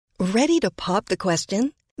Ready to pop the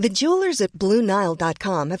question? The jewelers at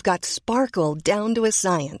BlueNile.com have got sparkle down to a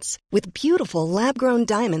science with beautiful lab-grown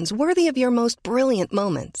diamonds worthy of your most brilliant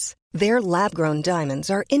moments. Their lab-grown diamonds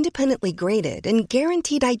are independently graded and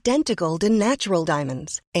guaranteed identical to natural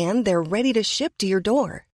diamonds, and they're ready to ship to your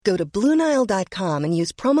door. Go to BlueNile.com and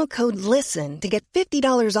use promo code LISTEN to get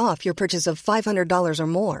 $50 off your purchase of $500 or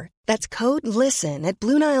more. That's code LISTEN at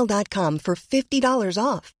BlueNile.com for $50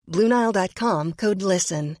 off. BlueNile.com, code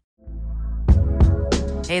LISTEN.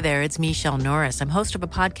 Hey there, it's Michelle Norris. I'm host of a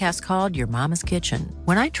podcast called Your Mama's Kitchen.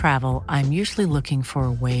 When I travel, I'm usually looking for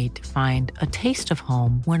a way to find a taste of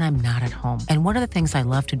home when I'm not at home. And one of the things I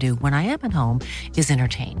love to do when I am at home is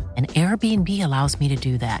entertain. And Airbnb allows me to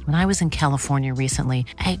do that. When I was in California recently,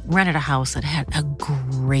 I rented a house that had a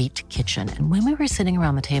great kitchen. And when we were sitting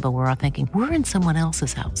around the table, we were all thinking, we're in someone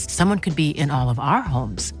else's house. Someone could be in all of our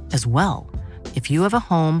homes as well. If you have a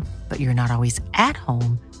home, but you're not always at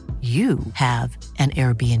home, you have an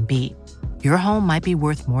Airbnb. Your home might be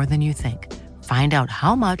worth more than you think. Find out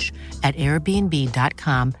how much at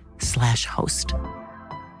airbnb.com/host.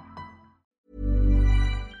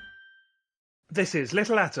 This is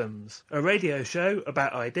Little Atoms, a radio show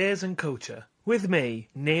about ideas and culture. With me,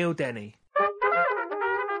 Neil Denny.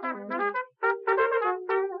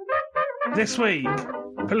 This week,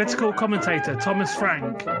 political commentator Thomas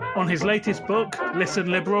Frank on his latest book,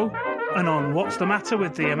 Listen Liberal, and on what's the matter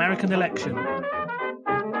with the American election.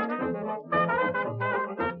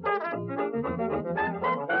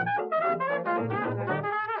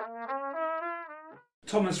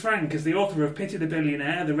 Thomas Frank is the author of Pity the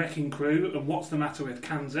Billionaire, The Wrecking Crew, and What's the Matter with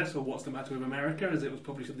Kansas, or What's the Matter with America, as it was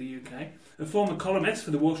published in the UK. A former columnist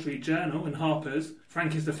for the Wall Street Journal and Harper's,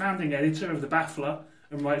 Frank is the founding editor of The Baffler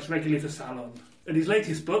and writes regularly for Salon. And his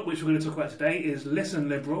latest book, which we're going to talk about today, is Listen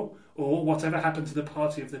Liberal, or Whatever Happened to the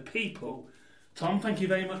Party of the People. Tom, thank you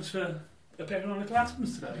very much for appearing on Little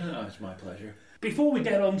Atoms today. No, it's my pleasure. Before we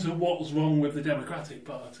get on to what's wrong with the Democratic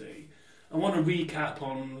Party, I want to recap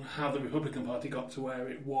on how the Republican Party got to where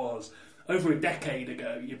it was. Over a decade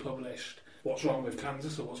ago, you published What's Wrong with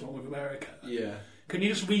Kansas, or What's Wrong with America. Yeah. Can you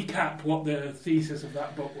just recap what the thesis of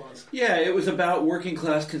that book was? Yeah, it was about working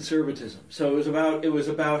class conservatism. So it was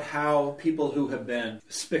about how people who have been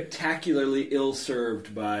spectacularly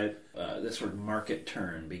ill-served by this sort of market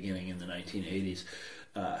turn beginning in the 1980s,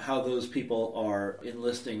 how those people are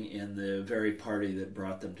enlisting in the very party that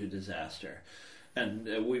brought them to disaster. And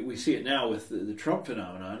we see it now with the Trump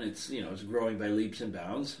phenomenon. It's growing by leaps and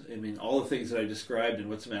bounds. I mean, all the things that I described in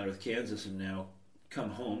What's the Matter with Kansas have now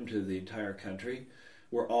come home to the entire country.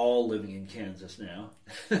 We're all living in Kansas now,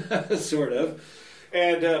 sort of.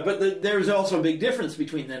 And but there's also a big difference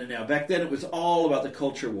between then and now. Back then, it was all about the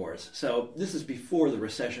culture wars. So this is before the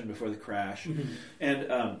recession, before the crash,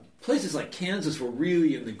 and places like Kansas were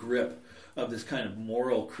really in the grip of this kind of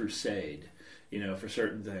moral crusade, for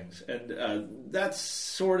certain things. And that's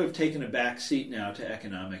sort of taken a back seat now to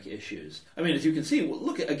economic issues. I mean, as you can see,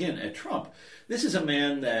 look again at Trump. This is a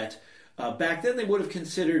man that back then they would have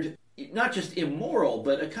considered not just immoral,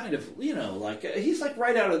 but a kind of, he's like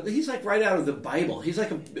right out of the Bible. He's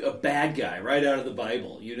like a bad guy right out of the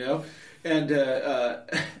Bible, and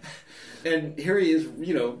and here he is,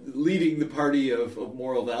 leading the party of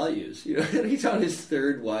moral values. And he's on his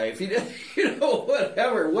third wife.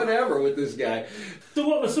 Whatever with this guy. So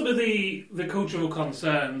what were some of the cultural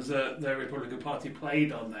concerns that the Republican Party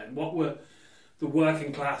played on then? What were the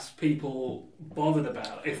working class people bothered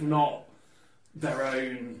about, if not their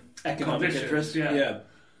own economic interests? Yeah.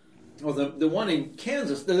 Well, the one in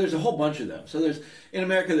Kansas, there's a whole bunch of them. So in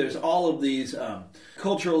America, there's all of these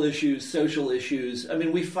cultural issues, social issues. I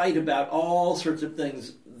mean, we fight about all sorts of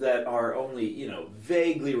things that are only,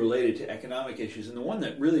 vaguely related to economic issues. And the one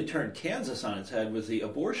that really turned Kansas on its head was the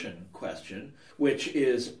abortion question, which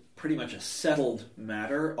is pretty much a settled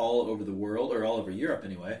matter all over the world, or all over Europe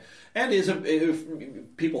anyway, and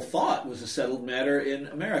people thought was a settled matter in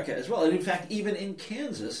America as well. And in fact, even in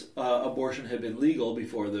Kansas, abortion had been legal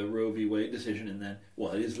before the Roe v. Wade decision, and then,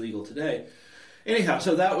 it is legal today. Anyhow,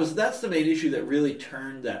 so that's the main issue that really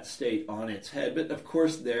turned that state on its head. But of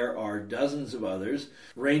course, there are dozens of others,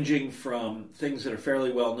 ranging from things that are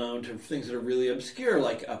fairly well known to things that are really obscure,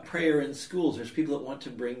 like a prayer in schools. There's people that want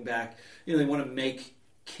to bring back, they want to make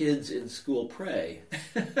kids in school pray,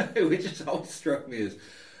 which has always struck me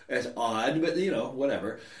as odd, but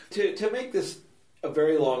whatever. To make this a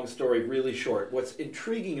very long story really short, what's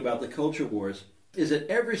intriguing about the culture wars is that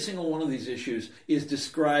every single one of these issues is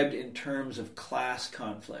described in terms of class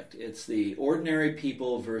conflict. It's the ordinary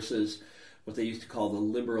people versus what they used to call the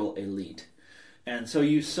liberal elite. And so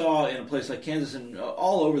you saw in a place like Kansas and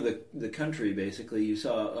all over the country, basically, you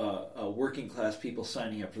saw working class people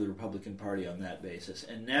signing up for the Republican Party on that basis.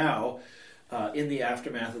 And now, in the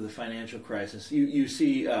aftermath of the financial crisis, you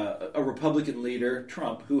see a Republican leader,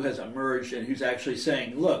 Trump, who has emerged and who's actually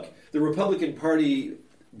saying, look, the Republican Party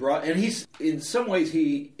brought, and he's, in some ways,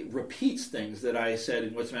 he repeats things that I said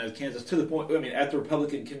in What's the Matter with Kansas, to the point, I mean, at the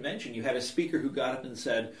Republican convention, you had a speaker who got up and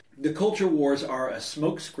said, the culture wars are a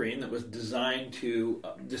smokescreen that was designed to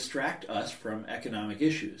distract us from economic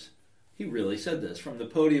issues. He really said this from the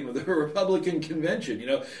podium of the Republican convention,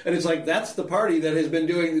 and it's like, that's the party that has been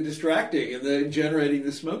doing the distracting and the generating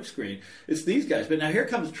the smokescreen. It's these guys. But now here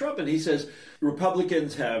comes Trump, and he says,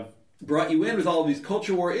 Republicans have brought you in with all of these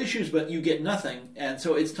culture war issues, but you get nothing, and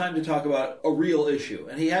so it's time to talk about a real issue.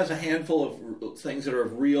 And he has a handful of things that are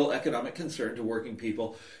of real economic concern to working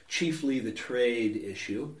people, chiefly the trade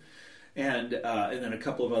issue, and then a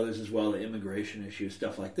couple of others as well, the immigration issue,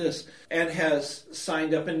 stuff like this, and has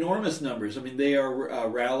signed up enormous numbers. I mean, they are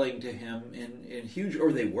rallying to him in huge,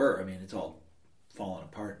 or they were. I mean, it's all fallen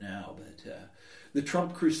apart now, but the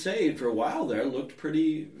Trump crusade for a while there looked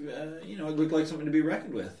pretty, it looked like something to be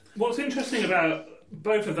reckoned with. What's interesting about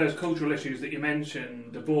both of those cultural issues that you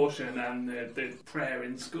mentioned, abortion and the prayer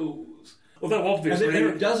in schools, although obviously... And there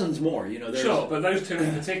are dozens more, Sure, but those two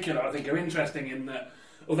in particular I think are interesting in that,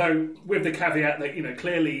 although with the caveat that,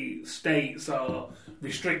 clearly states are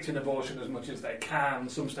restricting abortion as much as they can,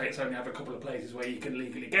 some states only have a couple of places where you can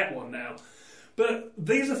legally get one now. But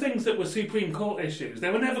these are things that were Supreme Court issues. They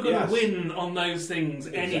were never going to win on those things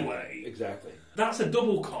anyway. Exactly. That's a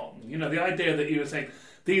double con. The idea that you were saying,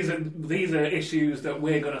 these are issues that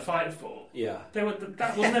we're going to fight for. Yeah. That was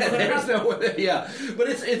never going to happen. Yeah. But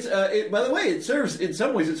by the way, it serves, in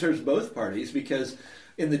some ways it serves both parties, because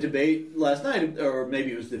in the debate last night, or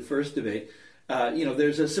maybe it was the first debate,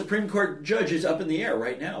 there's a Supreme Court judge is up in the air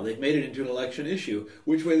right now. They've made it into an election issue.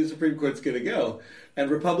 Which way the Supreme Court's going to go? And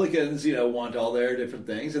Republicans, want all their different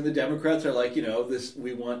things, and the Democrats are like,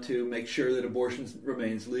 we want to make sure that abortion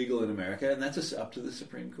remains legal in America, and that's up to the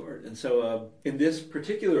Supreme Court. And so, in this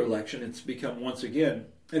particular election, it's become once again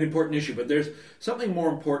an important issue. But there's something more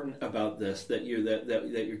important about this that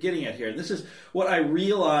you're getting at here, and this is what I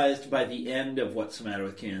realized by the end of What's the Matter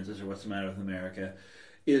with Kansas, or What's the Matter with America,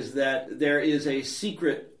 is that there is a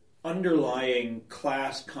secret underlying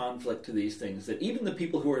class conflict to these things that even the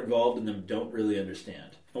people who are involved in them don't really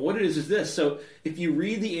understand. And what it is this. So if you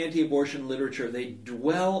read the anti-abortion literature, they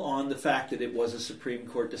dwell on the fact that it was a Supreme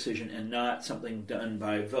Court decision and not something done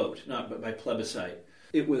by vote, not by plebiscite.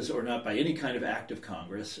 It was, or not by any kind of act of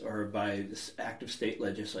Congress or by this act of state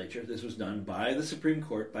legislature. This was done by the Supreme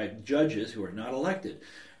Court, by judges who are not elected.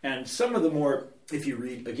 And some of the more, if you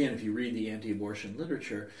read the anti-abortion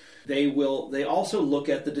literature, they also look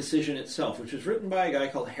at the decision itself, which was written by a guy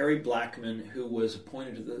called Harry Blackmun, who was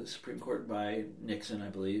appointed to the Supreme Court by Nixon, I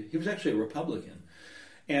believe. He was actually a Republican.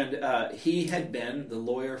 And he had been the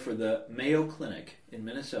lawyer for the Mayo Clinic in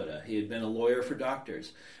Minnesota. He had been a lawyer for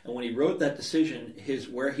doctors. And when he wrote that decision,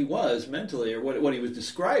 where he was mentally, or what he was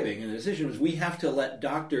describing in the decision was, we have to let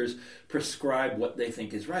doctors prescribe what they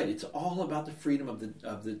think is right. It's all about the freedom of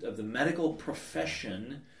the medical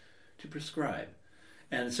profession to prescribe.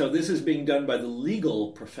 And so this is being done by the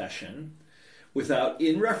legal profession,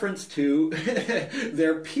 in reference to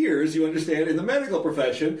their peers, you understand, in the medical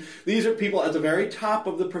profession. These are people at the very top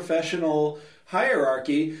of the professional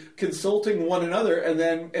hierarchy consulting one another and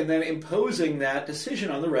then imposing that decision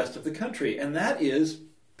on the rest of the country. And that is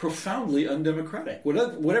profoundly undemocratic.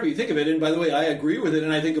 Whatever you think of it, and by the way, I agree with it,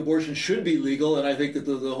 and I think abortion should be legal, and I think that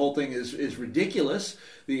the whole thing is ridiculous,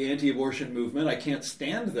 the anti-abortion movement. I can't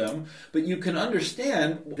stand them. But you can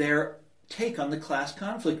understand their take on the class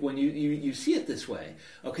conflict when you see it this way.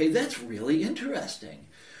 Okay, that's really interesting.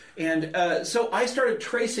 And so I started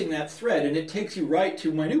tracing that thread, and it takes you right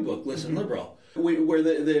to my new book, Listen Liberal, where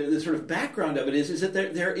the sort of background of it is that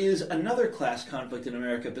there is another class conflict in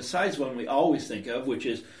America besides one we always think of, which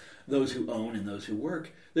is those who own and those who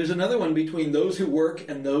work. There's another one between those who work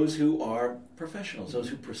and those who are professionals, those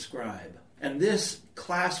who prescribe. And this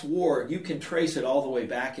class war, you can trace it all the way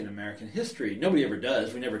back in American history. Nobody ever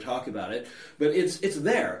does. We never talk about it. But it's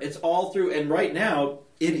there. It's all through. And right now,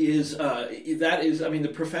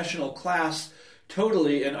 the professional class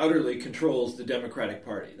totally and utterly controls the Democratic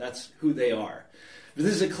Party. That's who they are. But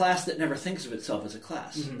this is a class that never thinks of itself as a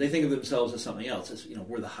class. Mm-hmm. They think of themselves as something else. As,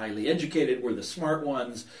 we're the highly educated, we're the smart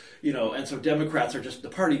ones, and so Democrats are just the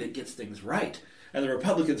party that gets things right. and the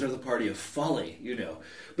Republicans are the party of folly, you know.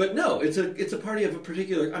 But no, it's a party of a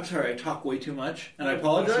particular... I'm sorry, I talk way too much, and I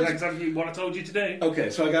apologize. That's exactly what I told you today. Okay,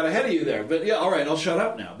 so I got ahead of you there. But yeah, all right, I'll shut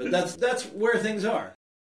up now. But that's where things are.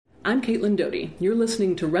 I'm Caitlin Doty. You're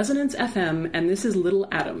listening to Resonance FM, and this is Little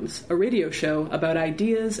Atoms, a radio show about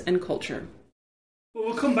ideas and culture. Well,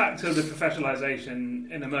 we'll come back to the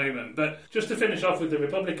professionalisation in a moment, but just to finish off with the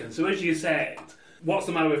Republicans, so as you said, What's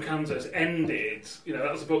the Matter with Kansas ended, you know,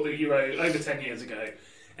 that was a book that you wrote over 10 years ago,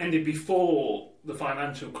 ended before the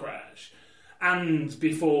financial crash and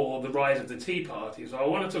before the rise of the Tea Party. So I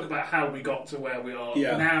want to talk about how we got to where we are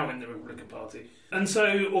now in the Republican Party. And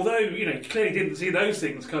so, although, you know, you clearly didn't see those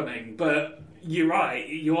things coming, but you're right,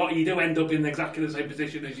 you do end up in exactly the same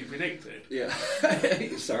position as you predicted. Yeah.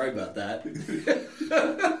 Sorry about that.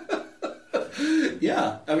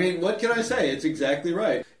 Yeah, I mean, what can I say? It's exactly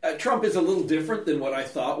right. Trump is a little different than what I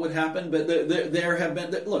thought would happen, but there have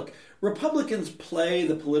been... Look, Republicans play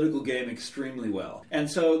the political game extremely well.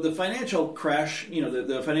 And so the financial crash, you know,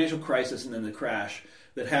 the financial crisis and then the crash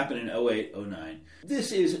that happened in 08, 09.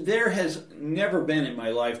 There has never been in my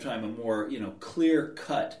lifetime a more, you know,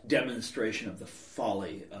 clear-cut demonstration of the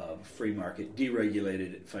folly of free market,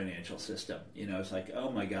 deregulated financial system. You know, it's like,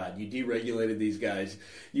 oh my God, you deregulated these guys,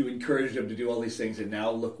 you encouraged them to do all these things, and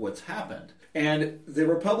now look what's happened. And the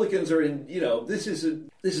Republicans are in, you know, this is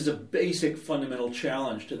a basic fundamental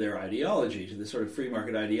challenge to their ideology, to the sort of free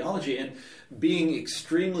market ideology. And being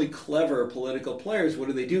extremely clever political players,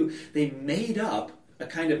 what do? They made up a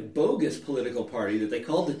kind of bogus political party that they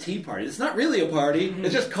called the Tea Party. It's not really a party.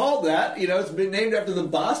 It's just called that. You know, it's been named after the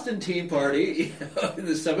Boston Tea Party, you know, in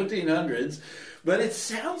the 1700s. But it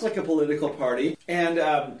sounds like a political party. And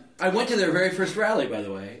I went to their very first rally, by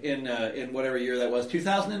the way, in whatever year that was,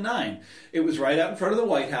 2009. It was right out in front of the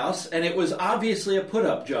White House, and it was obviously a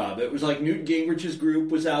put-up job. It was like Newt Gingrich's group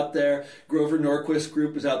was out there, Grover Norquist's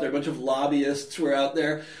group was out there, a bunch of lobbyists were out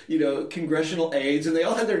there, you know, congressional aides, and they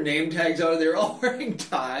all had their name tags on, and they were all wearing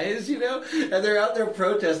ties, you know, and they're out there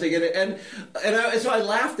protesting. So I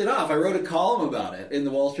laughed it off. I wrote a column about it in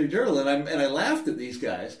the Wall Street Journal, and I laughed at these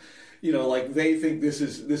guys. You know, like they think this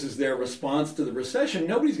is their response to the recession.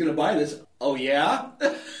 Nobody's going to buy this. Oh, yeah?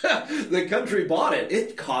 The country bought it.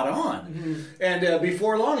 It caught on. Mm-hmm. And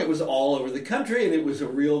before long, it was all over the country, and it was a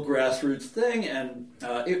real grassroots thing, and,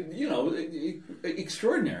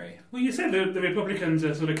 extraordinary. Well, you said the Republicans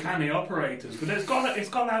are sort of canny operators, but it's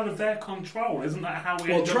gone out of their control. Isn't that how we...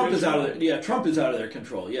 Well, Trump is out of their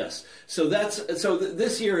control, yes. So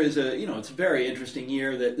this year is it's a very interesting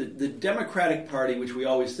year. That the Democratic Party, which we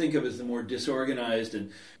always think of as the more disorganized and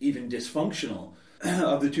even dysfunctional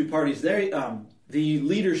of the two parties, the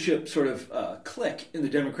leadership sort of clique in the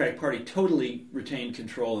Democratic Party totally retained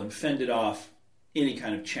control and fended off any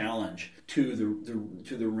kind of challenge to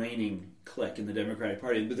the reigning clique in the Democratic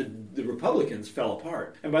Party. But the Republicans fell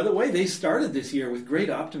apart. And by the way, they started this year with great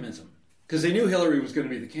optimism because they knew Hillary was going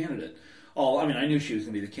to be the candidate. I knew she was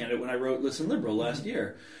going to be the candidate when I wrote Listen Liberal last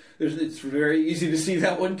year. It's very easy to see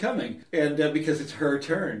that one coming, and because it's her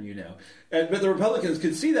turn, you know. But the Republicans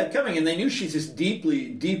could see that coming, and they knew she's this deeply,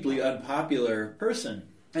 deeply unpopular person.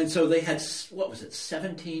 And so they had,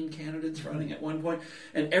 17 candidates running at one point,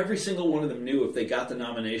 and every single one of them knew if they got the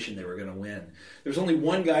nomination, they were going to win. There was only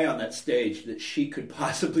one guy on that stage that she could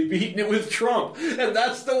possibly beat, and it was Trump, and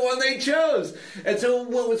that's the one they chose. And so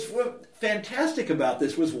what was fantastic about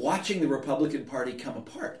this was watching the Republican Party come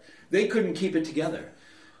apart. They couldn't keep it together.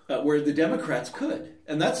 Where the Democrats could.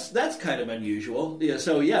 And that's kind of unusual. Yeah,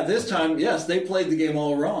 so, this time, yes, they played the game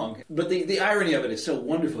all wrong. But the irony of it is so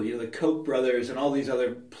wonderful. You know, the Koch brothers and all these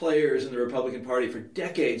other players in the Republican Party for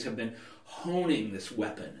decades have been honing this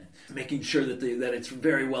weapon, making sure that it's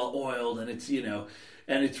very well oiled and it's, you know,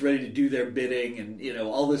 and it's ready to do their bidding and, you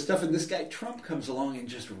know, all this stuff. And this guy, Trump, comes along and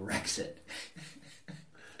just wrecks it.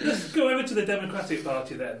 Let's go over to the Democratic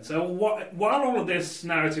Party then. So while all of this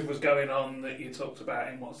narrative was going on that you talked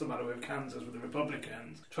about in What's the Matter with Kansas with the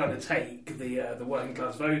Republicans trying to take the working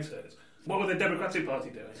class voters, what were the Democratic Party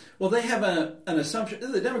doing? Well, they have an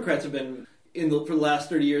assumption. The Democrats have been, for the last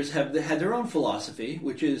 30 years, have had their own philosophy,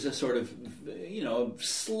 which is a sort of, you know,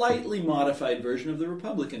 slightly modified version of the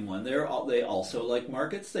Republican one. They also like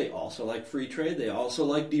markets. They also like free trade. They also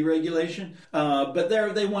like deregulation. But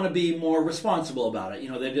they want to be more responsible about it. You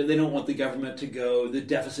know, they don't want the government the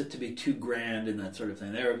deficit to be too grand and that sort of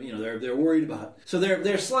thing. They're worried about. So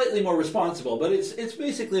they're slightly more responsible. But it's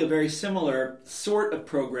basically a very similar sort of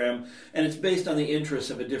program, and it's based on the interests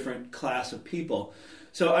of a different class of people.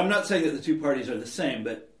 So I'm not saying that the two parties are the same,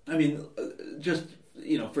 but I mean, just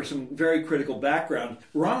for some very critical background.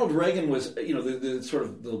 Ronald Reagan was, the sort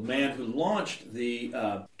of the man who launched the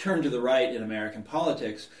turn to the right in American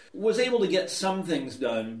politics, was able to get some things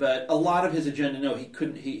done, but a lot of his agenda, no, he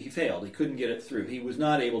couldn't. He failed. He couldn't get it through. He was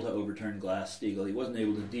not able to overturn Glass-Steagall. He wasn't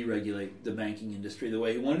able to deregulate the banking industry the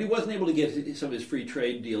way he wanted. He wasn't able to get some of his free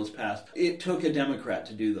trade deals passed. It took a Democrat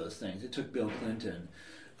to do those things. It took Bill Clinton,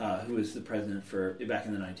 who was the president back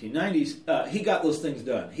in the 1990s. He got those things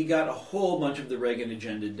done. He got a whole bunch of the Reagan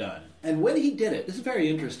agenda done. And when he did it, this is very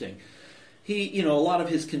interesting, a lot of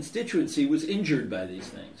his constituency was injured by these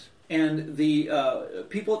things. And the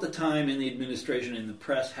people at the time in the administration and the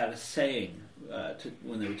press had a saying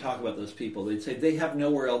when they would talk about those people. They'd say, they have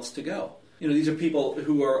nowhere else to go. These are people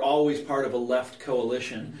who are always part of a left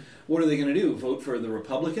coalition. What are they going to do? Vote for the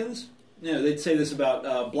Republicans? They'd say this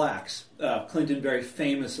about blacks. Clinton very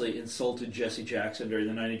famously insulted Jesse Jackson during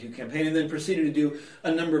the 92 campaign and then proceeded to do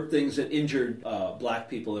a number of things that injured black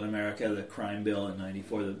people in America, the crime bill in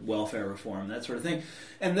 94, the welfare reform, that sort of thing.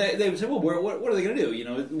 And they would say, well, what are they going to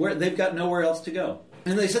do? They've got nowhere else to go.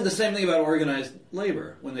 And they said the same thing about organized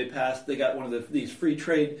labor. When they got one of these free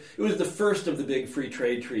trade, it was the first of the big free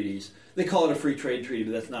trade treaties. They call it a free trade treaty,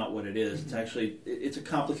 but that's not what it is. It's actually, it's a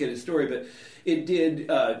complicated story, but it did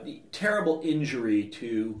terrible injury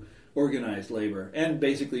to organized labor and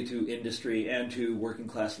basically to industry and to working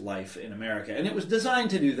class life in America. And it was designed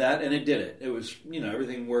to do that, and it did it. It was,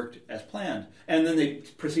 everything worked as planned. And then they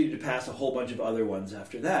proceeded to pass a whole bunch of other ones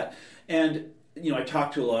after that. And I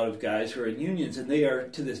talked to a lot of guys who are in unions, and they are,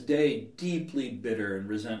 to this day, deeply bitter and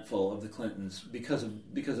resentful of the Clintons because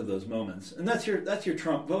of those moments. And that's your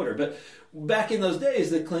Trump voter. But back in those days,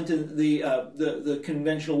 the Clinton, the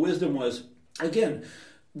conventional wisdom was, again,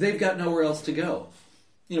 they've got nowhere else to go.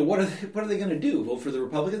 What are they going to do? Vote for the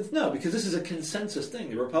Republicans? No, because this is a consensus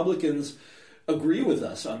thing. The Republicans agree with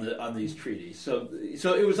us on these treaties. So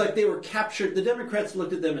it was like they were captured. The Democrats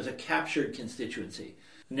looked at them as a captured constituency.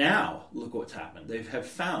 Now, look what's happened. They have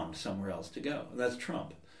found somewhere else to go. And that's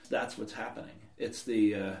Trump. That's what's happening. It's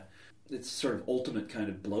it's sort of ultimate kind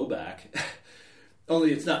of blowback.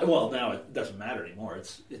 Only it's not, well, now it doesn't matter anymore.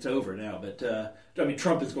 It's over now. But,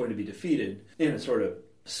 Trump is going to be defeated in a sort of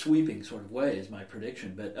sweeping sort of way is my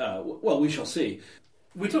prediction. But, we shall see.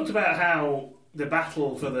 We talked about how the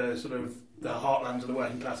battle for the sort of the heartlands of the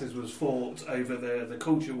working classes was fought over the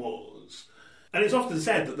culture wars. And it's often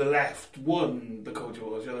said that the left won the culture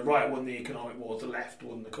wars. The right won the economic wars, the left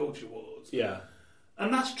won the culture wars. Yeah.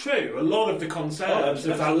 And that's true. A lot of the concerns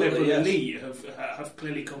of that liberal elite have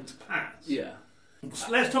clearly come to pass. Yeah.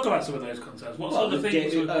 So let's talk about some of those concerns. What sort of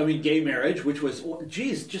things? Gay marriage, which was,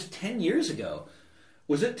 just 10 years ago.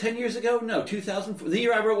 Was it 10 years ago? No, 2004. The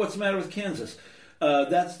year I wrote What's the Matter with Kansas.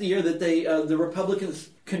 That's the year that the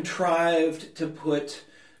Republicans contrived to put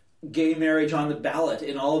gay marriage on the ballot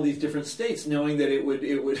in all of these different states, knowing that it would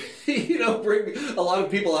bring a lot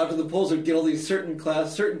of people out to the polls and get all these certain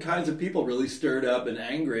kinds of people really stirred up and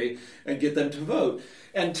angry and get them to vote.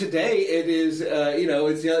 And today it is,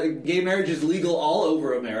 gay marriage is legal all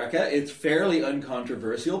over America. It's fairly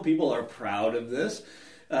uncontroversial. People are proud of this.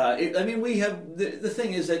 We have the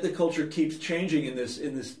thing is that the culture keeps changing in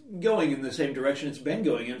this going in the same direction it's been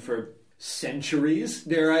going in for centuries,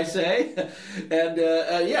 dare I say, and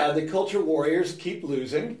the culture warriors keep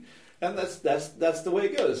losing, and that's the way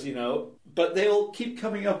it goes, But they'll keep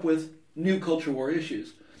coming up with new culture war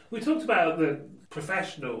issues. We talked about the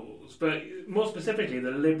professionals, but more specifically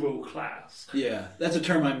the liberal class. Yeah, that's a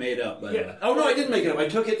term I made up. By the way. Oh no, I didn't make it up. I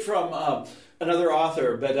took it from another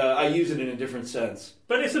author, but I use it in a different sense.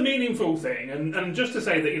 But it's a meaningful thing, and just to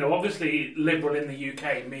say that obviously liberal in the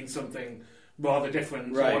UK means something rather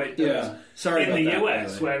different to what it does in the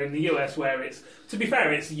US, where it's, to be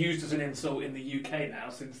fair, it's used as an insult in the UK now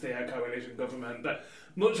since the coalition government, but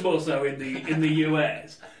much more so in the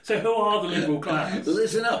US. So who are the liberal class?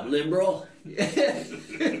 Listen up, liberal.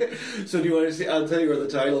 So do you want to see? I'll tell you where the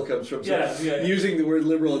title comes from. So using the word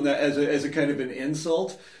liberal as a kind of an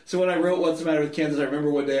insult. So when I wrote What's the Matter with Kansas, I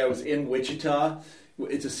remember one day I was in Wichita.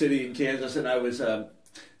 It's a city in Kansas, and I was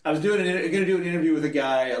going to do an interview with a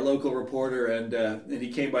guy, a local reporter, and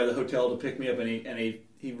he came by the hotel to pick me up, and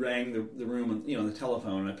he rang the room on the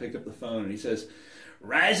telephone, and I picked up the phone, and he says,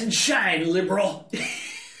 "Rise and shine, liberal."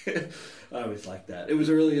 I was like that. It was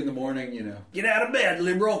early in the morning, Get out of bed,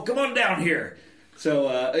 liberal. Come on down here. So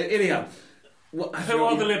anyhow, who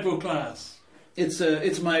are the liberal class?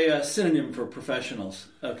 It's my synonym for professionals.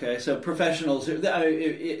 Okay, so professionals.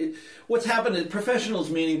 What's happened is professionals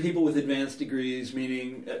meaning people with advanced degrees,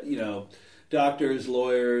 meaning doctors,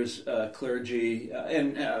 lawyers, clergy,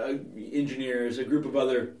 and engineers, a group of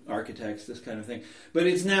other architects, this kind of thing. But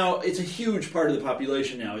it's a huge part of the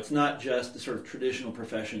population now. It's not just the sort of traditional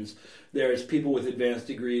professions. There's people with advanced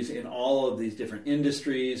degrees in all of these different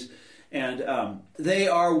industries, and they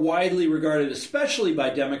are widely regarded, especially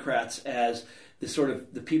by Democrats, as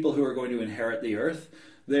the people who are going to inherit the earth.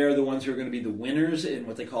 They're the ones who are going to be the winners in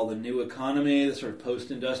what they call the new economy, the sort of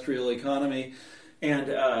post-industrial economy.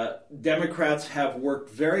 And Democrats have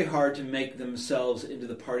worked very hard to make themselves into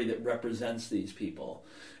the party that represents these people.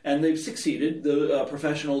 And they've succeeded. The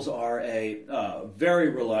professionals are a very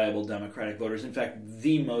reliable Democratic voters. In fact,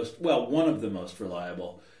 one of the most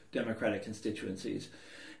reliable Democratic constituencies.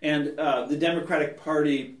 And the Democratic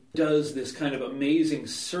Party does this kind of amazing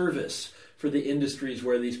service for the industries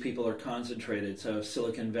where these people are concentrated. So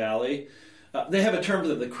Silicon Valley, they have a term for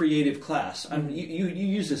them, the creative class. You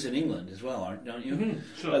use this in England as well, don't you? Mm-hmm.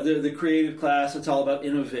 Sure. The creative class, it's all about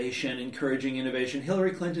innovation, encouraging innovation.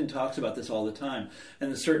 Hillary Clinton talks about this all the time.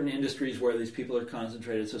 And the certain industries where these people are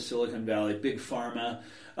concentrated, so Silicon Valley, big pharma.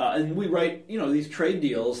 And we write, these trade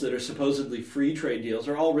deals that are supposedly free trade deals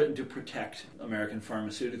are all written to protect American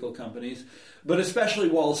pharmaceutical companies, but especially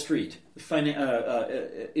Wall Street,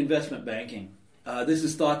 investment banking. This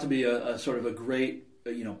is thought to be a sort of a great,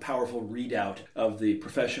 powerful readout of the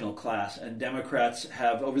professional class. And Democrats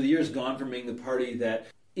have, over the years, gone from being the party that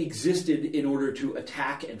existed in order to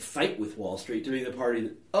attack and fight with Wall Street to being the party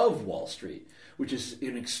of Wall Street, which is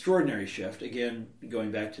an extraordinary shift, again,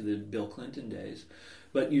 going back to the Bill Clinton days.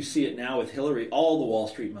 But you see it now with Hillary. All the Wall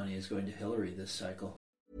Street money is going to Hillary this cycle.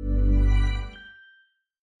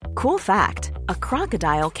 Cool fact, a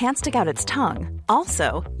crocodile can't stick out its tongue.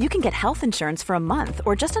 Also, you can get health insurance for a month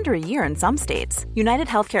or just under a year in some states. United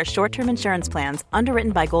Healthcare short-term insurance plans,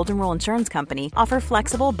 underwritten by Golden Rule Insurance Company, offer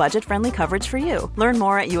flexible, budget-friendly coverage for you. Learn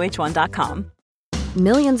more at UH1.com.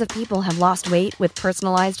 Millions of people have lost weight with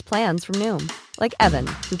personalized plans from Noom. Like Evan,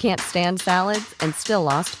 who can't stand salads and still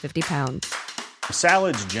lost 50 pounds.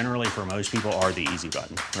 Salads generally for most people are the easy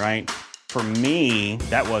button, right? For me,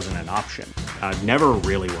 that wasn't an option. I never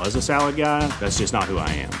really was a salad guy. That's just not who I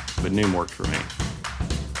am. But Noom worked for me.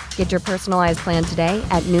 Get your personalized plan today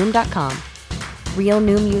at Noom.com. Real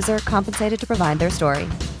Noom user compensated to provide their story.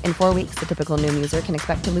 In 4 weeks, the typical Noom user can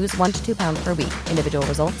expect to lose 1 to 2 pounds per week. Individual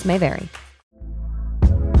results may vary.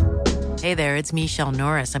 Hey there, it's Michelle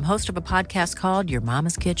Norris. I'm host of a podcast called Your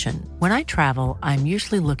Mama's Kitchen. When I travel, I'm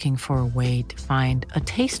usually looking for a way to find a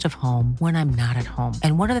taste of home when I'm not at home.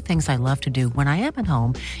 And one of the things I love to do when I am at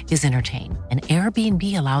home is entertain. And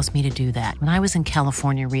Airbnb allows me to do that. When I was in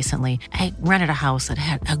California recently, I rented a house that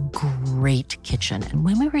had a great kitchen. And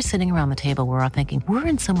when we were sitting around the table, we were all thinking, we're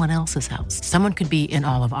in someone else's house. Someone could be in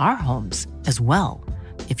all of our homes as well.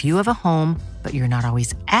 If you have a home, but you're not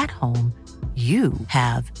always at home, you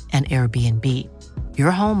have an Airbnb.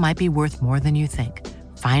 Your home might be worth more than you think.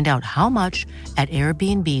 Find out how much at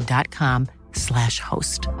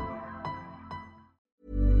airbnb.com/host.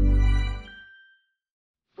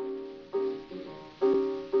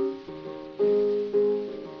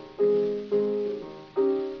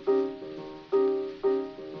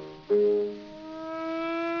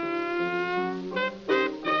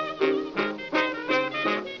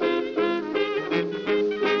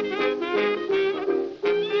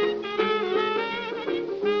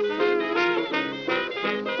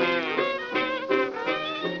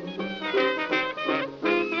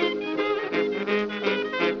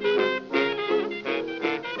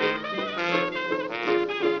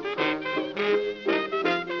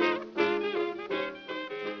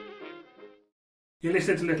 You're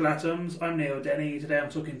listening to Little Atoms. I'm Neil Denny. Today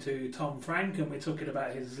I'm talking to Tom Frank and we're talking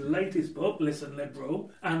about his latest book, Listen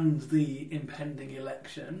Liberal, and the impending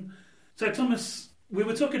election. So Thomas, we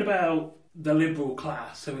were talking about the Liberal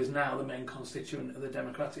class, who is now the main constituent of the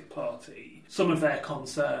Democratic Party. Some of their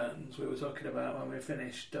concerns we were talking about when we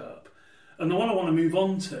finished up. And the one I want to move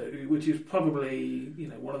on to, which is probably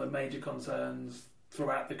one of the major concerns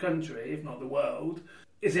throughout the country, if not the world,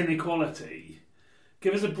 is inequality.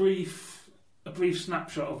 Give us a brief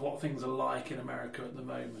snapshot of what things are like in America at the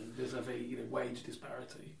moment vis-a-vis wage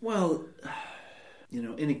disparity. Well,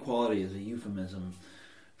 inequality is a euphemism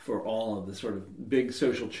for all of the sort of big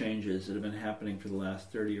social changes that have been happening for the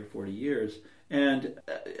last 30 or 40 years. And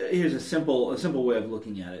here's a simple way of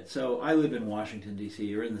looking at it. So I live in Washington,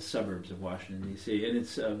 D.C., or in the suburbs of Washington, D.C., and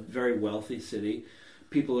it's a very wealthy city.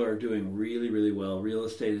 People are doing really, really well. Real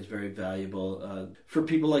estate is very valuable. For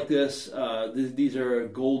people like this, these are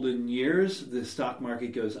golden years. The stock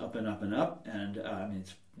market goes up and up and up. And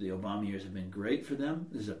the Obama years have been great for them.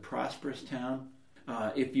 This is a prosperous town.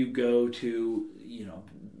 If you go to,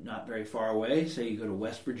 not very far away. Say you go to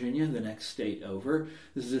West Virginia, the next state over.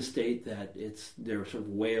 This is a state that their sort of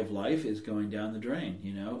way of life is going down the drain.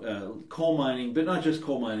 Coal mining, but not just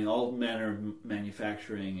coal mining, all manner of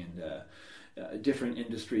manufacturing and different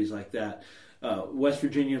industries like that. West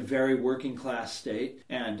Virginia, very working class state,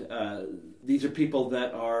 and these are people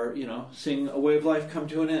that are, seeing a way of life come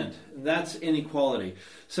to an end. And that's inequality.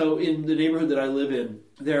 So in the neighborhood that I live in,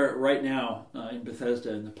 they're right now in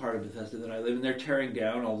Bethesda, in the part of Bethesda that I live in, they're tearing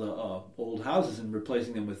down all the old houses and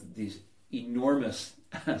replacing them with these enormous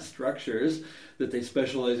structures that they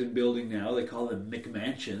specialize in building now. They call them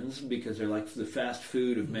McMansions because they're like the fast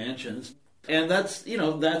food of mansions. And that's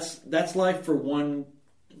life for one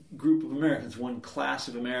group of Americans, one class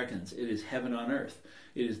of Americans. It is heaven on earth.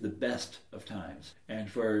 It is the best of times.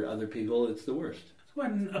 And for other people, it's the worst.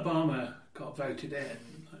 When Obama got voted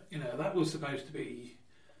in, that was supposed to be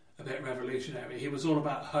a bit revolutionary. He was all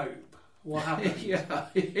about hope. What happened? Yeah,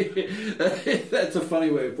 that's a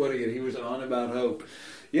funny way of putting it. He was on about hope.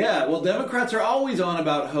 Yeah, well, Democrats are always on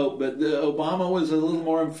about hope, but Obama was a little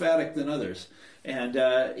more emphatic than others.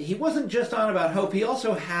 And he wasn't just on about hope. He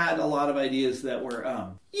also had a lot of ideas that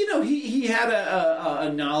were, he had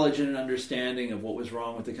a knowledge and an understanding of what was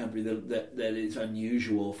wrong with the country that is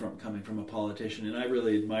unusual coming from a politician. And I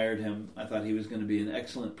really admired him. I thought he was going to be an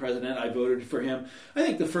excellent president. I voted for him. I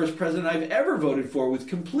think the first president I've ever voted for with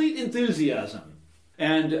complete enthusiasm.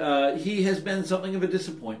 And he has been something of a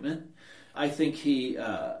disappointment. I think he...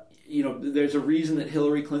 there's a reason that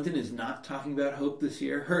Hillary Clinton is not talking about hope this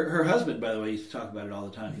year. Her husband, by the way, used to talk about it all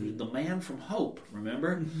the time. He was the man from hope,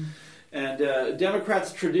 remember? Mm-hmm. And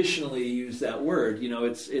Democrats traditionally use that word.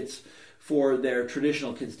 It's for their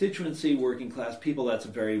traditional constituency, working class people. That's a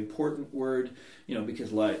very important word,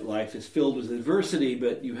 because life is filled with adversity,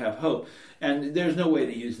 but you have hope. And there's no way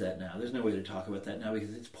to use that now. There's no way to talk about that now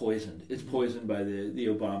because it's poisoned. It's poisoned by the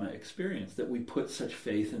Obama experience that we put such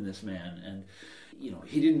faith in this man. And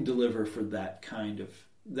he didn't deliver for that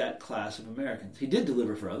class of Americans. He did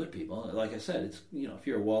deliver for other people. Like I said, it's if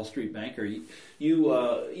you're a Wall Street banker,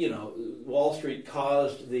 Wall Street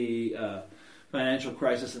caused the financial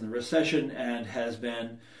crisis and the recession and has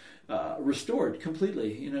been restored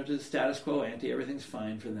completely. To the status quo ante, everything's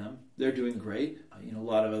fine for them. They're doing great. A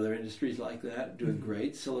lot of other industries like that doing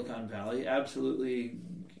great. Silicon Valley, absolutely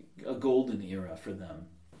a golden era for them.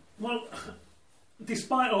 Well.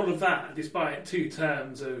 Despite all of that, despite 2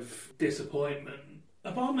 terms of disappointment,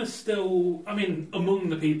 Obama's still, among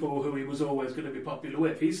the people who he was always going to be popular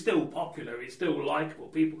with, he's still popular, he's still likeable.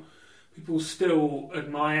 People still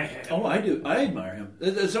admire him. Oh, I do. I admire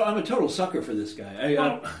him. So I'm a total sucker for this guy.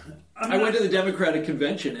 I went to the Democratic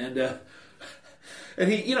convention and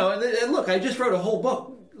he, and look, I just wrote a whole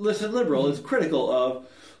book, Listen Liberal, is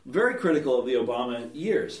very critical of the Obama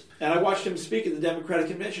years. And I watched him speak at the Democratic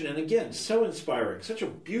Convention, and again, so inspiring, such a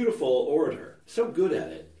beautiful orator, so good at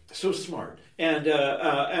it, so smart. And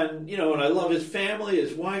I love his family,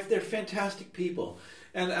 his wife, they're fantastic people.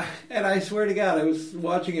 And I swear to God, I was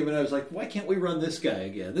watching him and I was like, why can't we run this guy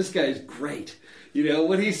again? This guy is great.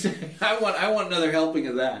 What he's saying, I want another helping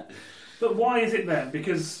of that. But why is it then?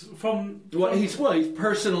 Because he's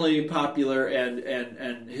personally popular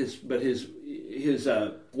and his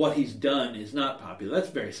what he's done is not popular. That's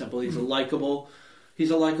very simple. He's a likable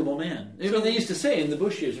man. They used to say in the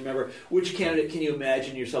Bush years, remember, which candidate can you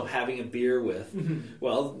imagine yourself having a beer with? Mm-hmm.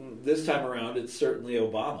 Well, this time around, it's certainly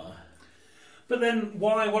Obama. But then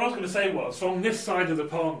why? What I was going to say was, from this side of the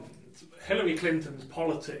pond, Hillary Clinton's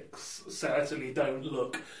politics certainly don't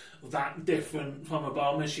look that different from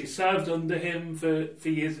Obama. She served under him for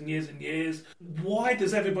years and years and years. Why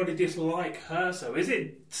does everybody dislike her so? Is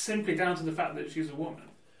it simply down to the fact that she's a woman?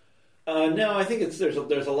 No, I think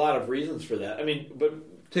there's a lot of reasons for that.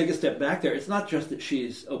 But take a step back there. It's not just that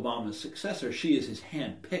she's Obama's successor. She is his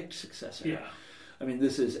hand-picked successor. Yeah. And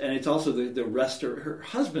it's also the rest of her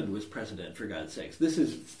husband was president, for God's sakes. This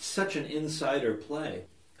is such an insider play.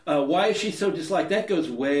 Why is she so disliked? That goes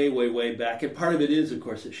way, way, way back, and part of it is, of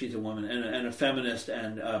course, that she's a woman and a feminist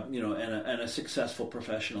and a successful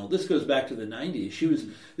professional. This goes back to the 90s. She was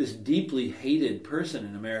this deeply hated person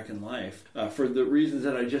in American life for the reasons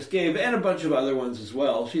that I just gave, and a bunch of other ones as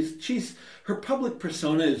well. Her public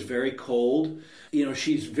persona is very cold.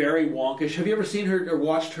 She's very wonkish. Have you ever seen her or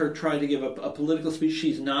watched her try to give a political speech?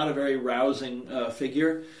 She's not a very rousing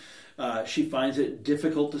figure. She finds it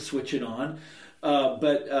difficult to switch it on.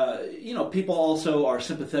 But people also are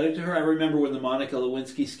sympathetic to her. I remember when the Monica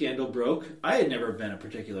Lewinsky scandal broke. I had never been a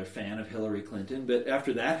particular fan of Hillary Clinton, but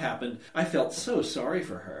after that happened, I felt so sorry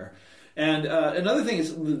for her. And another thing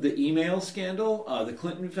is the email scandal, the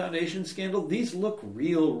Clinton Foundation scandal. These look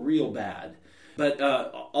real, real bad. But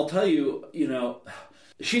I'll tell you,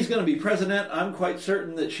 she's going to be president. I'm quite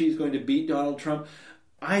certain that she's going to beat Donald Trump.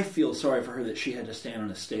 I feel sorry for her that she had to stand on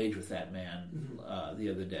a stage with that man the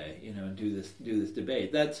other day, and do this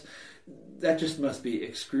debate. That just must be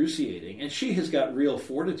excruciating. And she has got real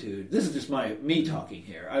fortitude. This is just me talking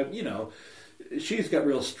here. She's got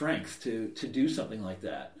real strength to do something like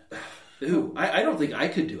that. Ooh, I don't think I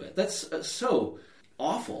could do it. That's so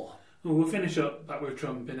awful. Well, we'll finish up back with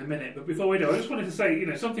Trump in a minute, but before we do, I just wanted to say,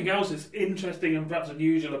 something else that's interesting and perhaps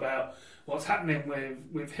unusual about what's happening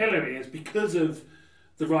with Hillary is because of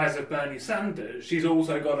the rise of Bernie Sanders, she's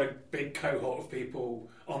also got a big cohort of people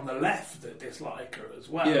on the left that dislike her as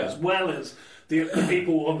well as the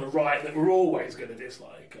people on the right that were always going to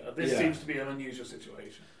dislike her. This seems to be an unusual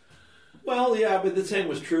situation. Well, yeah, but the same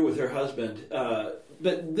was true with her husband.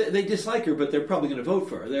 But they dislike her, but they're probably going to vote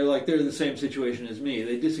for her. They're in the same situation as me.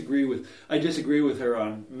 I disagree with her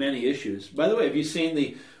on many issues. By the way, have you seen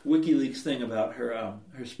the WikiLeaks thing about her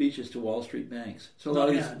speeches to Wall Street banks? So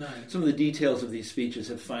some of the details of these speeches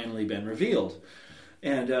have finally been revealed,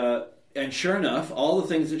 and sure enough, all the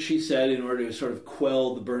things that she said in order to sort of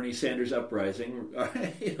quell the Bernie Sanders uprising,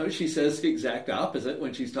 she says the exact opposite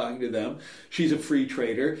when she's talking to them. She's a free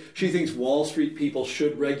trader. She thinks Wall Street people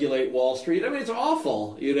should regulate Wall Street. I mean, it's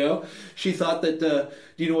awful, She thought that, do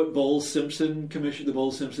you know what the Bowles-Simpson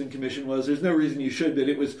Commission was? There's no reason you should, but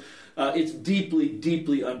it was... it's deeply,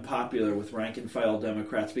 deeply unpopular with rank-and-file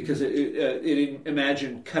Democrats because it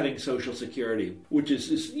imagined cutting Social Security, which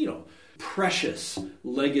is precious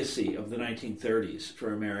legacy of the 1930s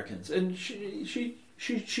for Americans, and she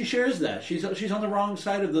shares that. She's on the wrong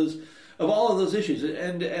side of all of those issues,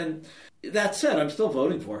 and that said, I'm still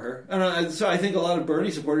voting for her, and so I think a lot of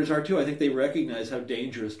Bernie supporters are too. I think they recognize how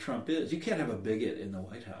dangerous Trump is. You can't have a bigot in the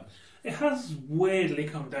White House. It has weirdly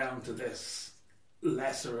come down to this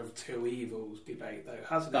lesser of two evils debate, though,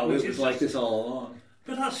 hasn't it? Oh, it was like this all along.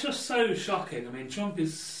 But that's just so shocking. I mean, Trump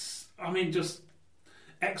is, just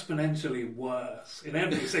exponentially worse in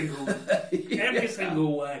every single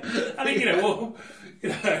single way. I mean, all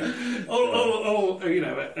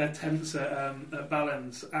attempts at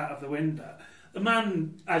balance out of the window. The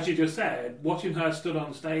man, as you just said, watching her stood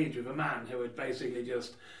on stage with a man who had basically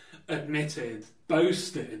just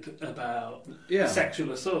boasted about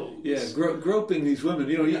sexual assault. Yeah, groping these women,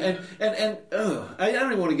 and I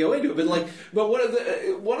don't even want to go into it, but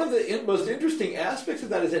one of the most interesting aspects of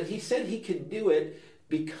that is that he said he could do it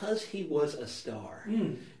because he was a star.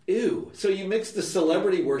 Ew. So you mix the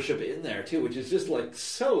celebrity worship in there too, which is just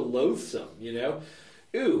so loathsome,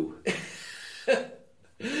 Ew.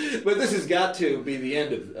 But this has got to be the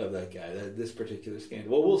end of that guy, this particular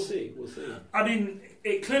scandal. Well, we'll see. I mean,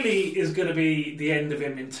 it clearly is going to be the end of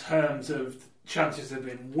him in terms of chances of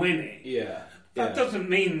him winning. Yeah. That doesn't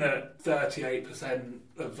mean that 38%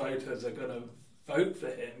 of voters are going to vote for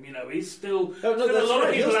him. He's still... There's a lot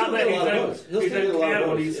of people out there who don't care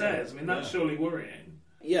what he says. I mean, that's surely worrying.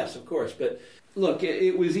 Yes, of course, but... Look,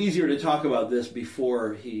 it was easier to talk about this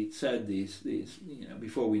before he said these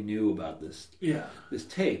before we knew about this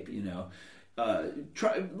tape,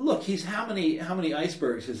 look, he's how many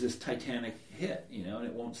icebergs has this Titanic hit, and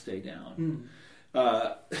it won't stay down.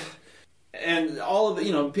 And all of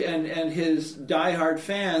and his diehard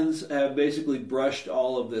fans have basically brushed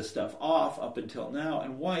all of this stuff off up until now.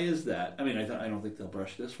 And why is that? I mean, I don't think they'll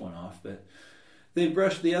brush this one off, but they've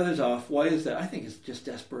brushed the others off. Why is that? I think it's just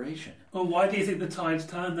desperation. Well, why do you think the tide's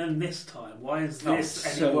turned then this time? Why is this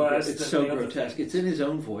any worse than the other? It's so grotesque. It's in his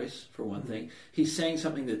own voice, for one thing. He's saying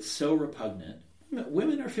something that's so repugnant.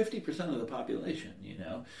 Women are 50% of the population,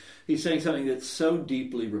 He's saying something that's so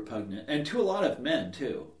deeply repugnant. And to a lot of men,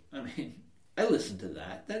 too. I mean, I listen to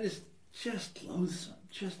that. That is just loathsome,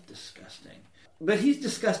 just disgusting. But he's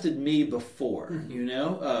disgusted me before,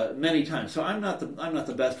 many times. So I'm not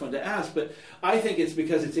the best one to ask, but I think it's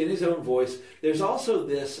because it's in his own voice. There's also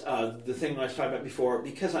this, the thing I was talking about before,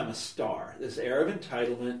 because I'm a star, this air of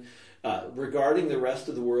entitlement, regarding the rest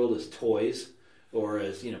of the world as toys or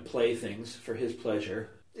as, playthings for his pleasure.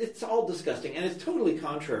 It's all disgusting, and it's totally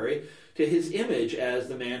contrary to his image as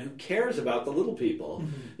the man who cares about the little people.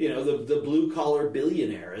 The blue-collar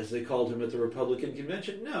billionaire, as they called him at the Republican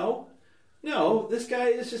convention. No, this guy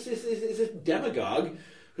is a demagogue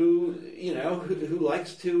who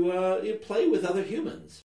likes to play with other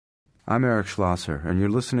humans. I'm Eric Schlosser, and you're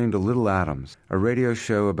listening to Little Atoms, a radio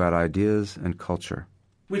show about ideas and culture.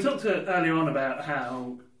 We talked earlier on about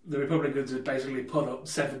how the Republicans had basically put up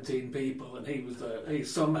 17 people, and he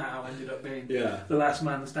somehow ended up being the last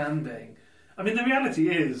man standing. I mean, the reality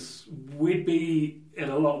is we'd be in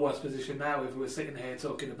a lot worse position now if we were sitting here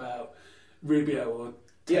talking about Rubio or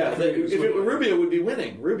Yeah, Rubio would be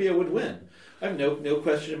winning. Rubio would win. I have no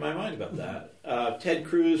question in my mind about that. Ted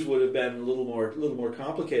Cruz would have been a little more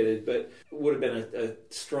complicated, but would have been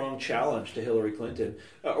a strong challenge to Hillary Clinton.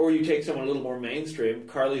 Or you take someone a little more mainstream,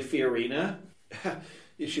 Carly Fiorina.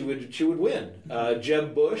 She would win.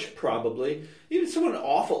 Jeb Bush, probably. Even someone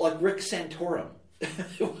awful like Rick Santorum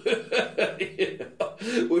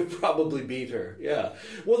would probably beat her. Yeah.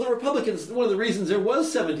 Well, the Republicans, one of the reasons there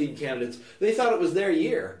was 17 candidates, they thought it was their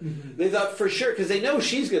year. Mm-hmm. They thought for sure, because they know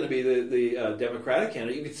she's going to be the Democratic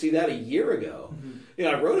candidate. You could see that a year ago. Mm-hmm.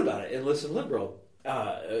 I wrote about it in Listen Liberal.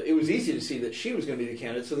 It was easy to see that she was going to be the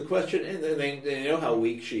candidate. So the question, and they know how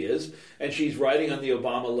weak she is, and she's riding on the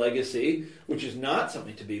Obama legacy, which is not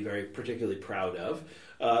something to be very particularly proud of.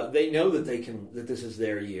 They know that that this is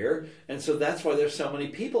their year, and so that's why there's so many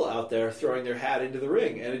people out there throwing their hat into the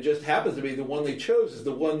ring. And it just happens to be the one they chose is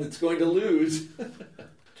the one that's going to lose.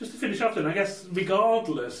 Just to finish off, then, I guess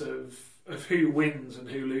regardless of who wins and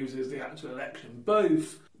who loses the actual election,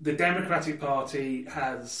 both the Democratic Party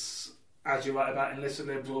has, as you write about in Listen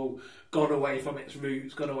Liberal, gone away from its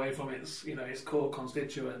roots, gone away from its core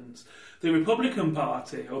constituents. The Republican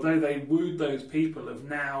Party, although they wooed those people, have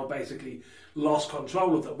now basically lost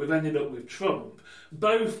control of them. We've ended up with Trump.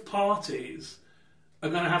 Both parties are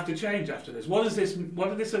going to have to change after this. What does this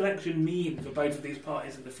election mean for both of these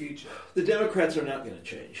parties in the future? The Democrats are not going to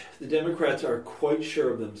change. The Democrats are quite sure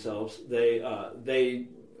of themselves. They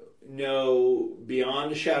know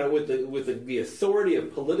beyond a shadow, with the authority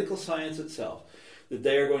of political science itself, that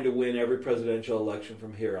they are going to win every presidential election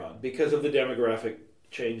from here on because of the demographic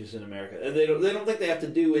changes in America, and they don't think they have to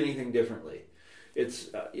do anything differently. It's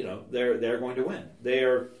they're going to win. They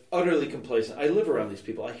are utterly complacent. I live around these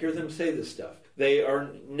people. I hear them say this stuff. They are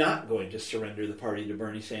not going to surrender the party to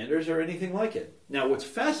Bernie Sanders or anything like it. Now, what's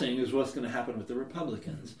fascinating is what's going to happen with the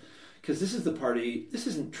Republicans. Because this is the party, this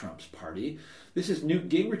isn't Trump's party. This is Newt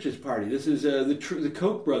Gingrich's party. This is the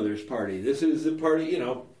Koch brothers' party. This is the party,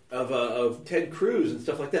 of Ted Cruz and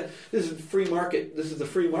stuff like that. This is free market. This is the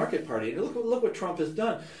free market party. And look what Trump has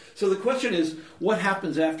done. So the question is, what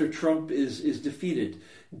happens after Trump is defeated?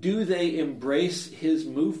 Do they embrace his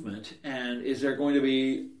movement, and is there going to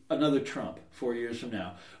be another Trump 4 years from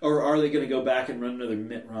now? Or are they going to go back and run another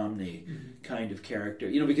Mitt Romney kind of character?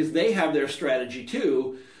 Because they have their strategy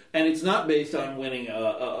too. And it's not based on winning an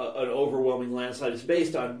overwhelming landslide. It's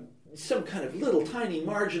based on some kind of little tiny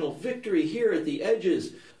marginal victory here at the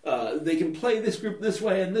edges. They can play this group this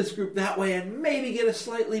way and this group that way and maybe get a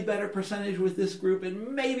slightly better percentage with this group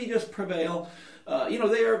and maybe just prevail. But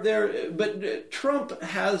Trump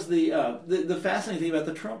has the fascinating thing about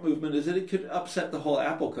the Trump movement is that it could upset the whole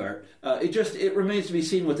apple cart. It remains to be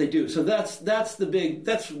seen what they do. So that's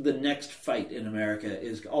the next fight in America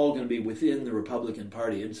is all going to be within the Republican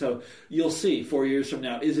Party. And so you'll see 4 years from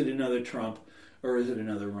now, is it another Trump or is it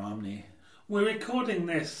another Romney? We're recording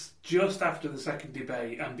this just after the second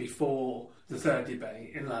debate and before the third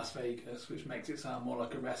debate in Las Vegas, which makes it sound more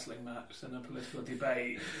like a wrestling match than a political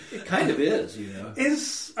debate. It kind of is,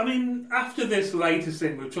 After this latest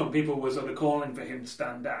thing with Trump, people were sort of calling for him to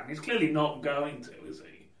stand down. He's clearly not going to, is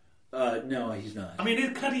he? No, he's not. Could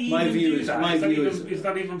he even do that? Is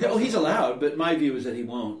that even possible? He's allowed, but my view is that he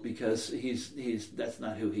won't because that's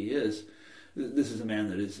not who he is. This is a man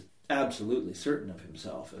that is absolutely certain of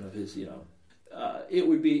himself and of his, it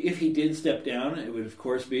would be, if he did step down, it would of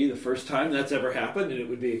course be the first time that's ever happened, and it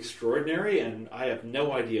would be extraordinary, and I have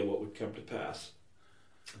no idea what would come to pass.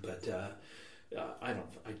 But I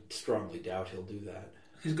strongly doubt he'll do that.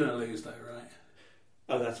 He's going to lose though, right?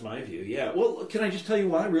 Oh, that's my view, yeah. Well, can I just tell you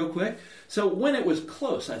why real quick? So when it was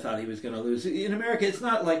close, I thought he was going to lose. In America, it's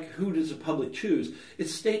not like who does the public choose.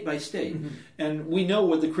 It's state by state. Mm-hmm. And we know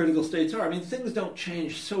what the critical states are. Things don't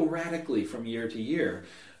change so radically from year to year.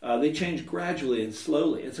 They change gradually and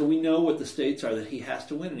slowly. And so we know what the states are that he has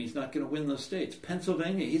to win, and he's not going to win those states.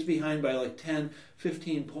 Pennsylvania, he's behind by like 10,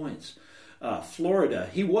 15 points. Florida,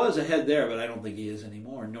 he was ahead there, but I don't think he is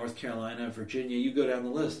anymore. North Carolina, Virginia, you go down the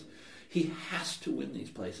list. He has to win these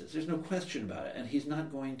places. There's no question about it, and he's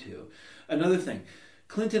not going to. Another thing,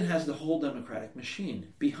 Clinton has the whole Democratic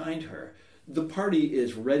machine behind her. The party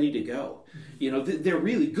is ready to go. They're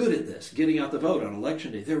really good at this, getting out the vote on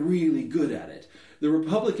Election Day. They're really good at it. The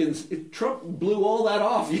Republicans, Trump blew all that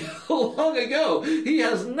off long ago. He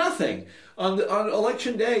has nothing. On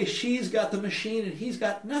Election Day, she's got the machine and he's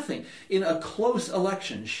got nothing. In a close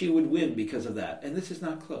election, she would win because of that. And this is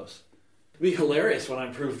not close. It'd be hilarious when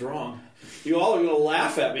I'm proved wrong. You all are going to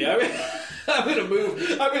laugh at me. I'm going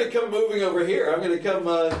to come moving over here. I'm going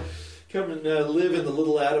to Come and live in the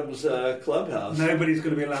Little Adams clubhouse. Nobody's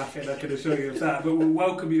going to be laughing, I can assure you of that. But we'll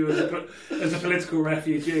welcome you as a political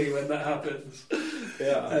refugee when that happens.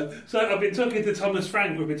 Yeah. So I've been talking to Thomas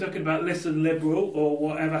Frank. We've been talking about Listen Liberal, or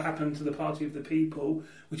Whatever Happened to the Party of the People,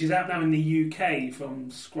 which is out now in the UK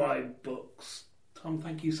from Scribe Books. Tom,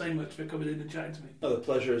 thank you so much for coming in and chatting to me. Oh, the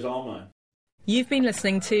pleasure is all mine. You've been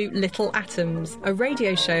listening to Little Atoms, a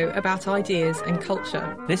radio show about ideas and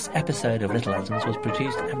culture. This episode of Little Atoms was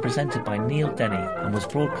produced and presented by Neil Denny and was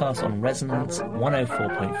broadcast on Resonance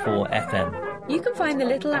 104.4 FM. You can find the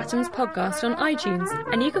Little Atoms podcast on iTunes,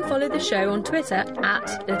 and you can follow the show on Twitter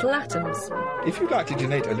at Little Atoms. If you'd like to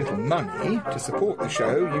donate a little money to support the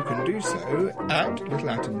show, you can do so at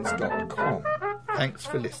littleatoms.com. Thanks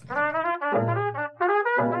for listening.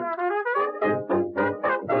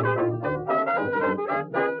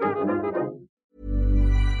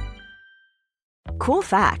 Cool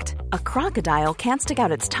fact, a crocodile can't stick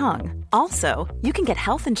out its tongue. Also, you can get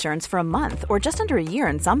health insurance for a month or just under a year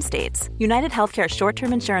in some states. United Healthcare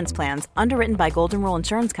short-term insurance plans, underwritten by Golden Rule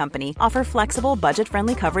Insurance Company, offer flexible,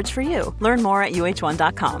 budget-friendly coverage for you. Learn more at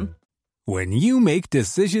UH1.com. When you make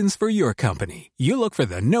decisions for your company, you look for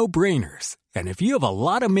the no-brainers. And if you have a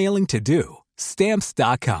lot of mailing to do,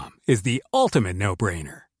 Stamps.com is the ultimate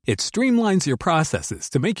no-brainer. It streamlines your processes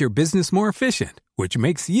to make your business more efficient, which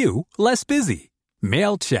makes you less busy.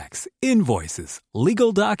 Mail checks, invoices,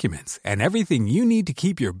 legal documents, and everything you need to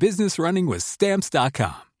keep your business running with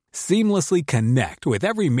Stamps.com. Seamlessly connect with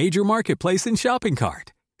every major marketplace and shopping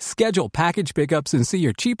cart. Schedule package pickups and see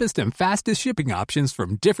your cheapest and fastest shipping options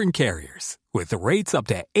from different carriers, with rates up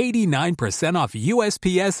to 89% off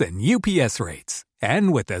USPS and UPS rates.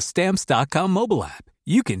 And with the Stamps.com mobile app,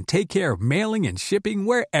 you can take care of mailing and shipping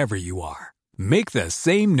wherever you are. Make the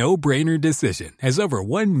same no-brainer decision as over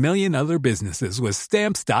 1 million other businesses with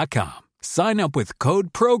Stamps.com. Sign up with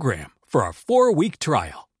code PROGRAM for a 4-week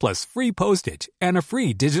trial, plus free postage and a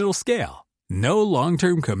free digital scale. No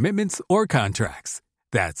long-term commitments or contracts.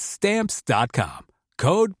 That's Stamps.com.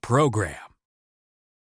 Code PROGRAM.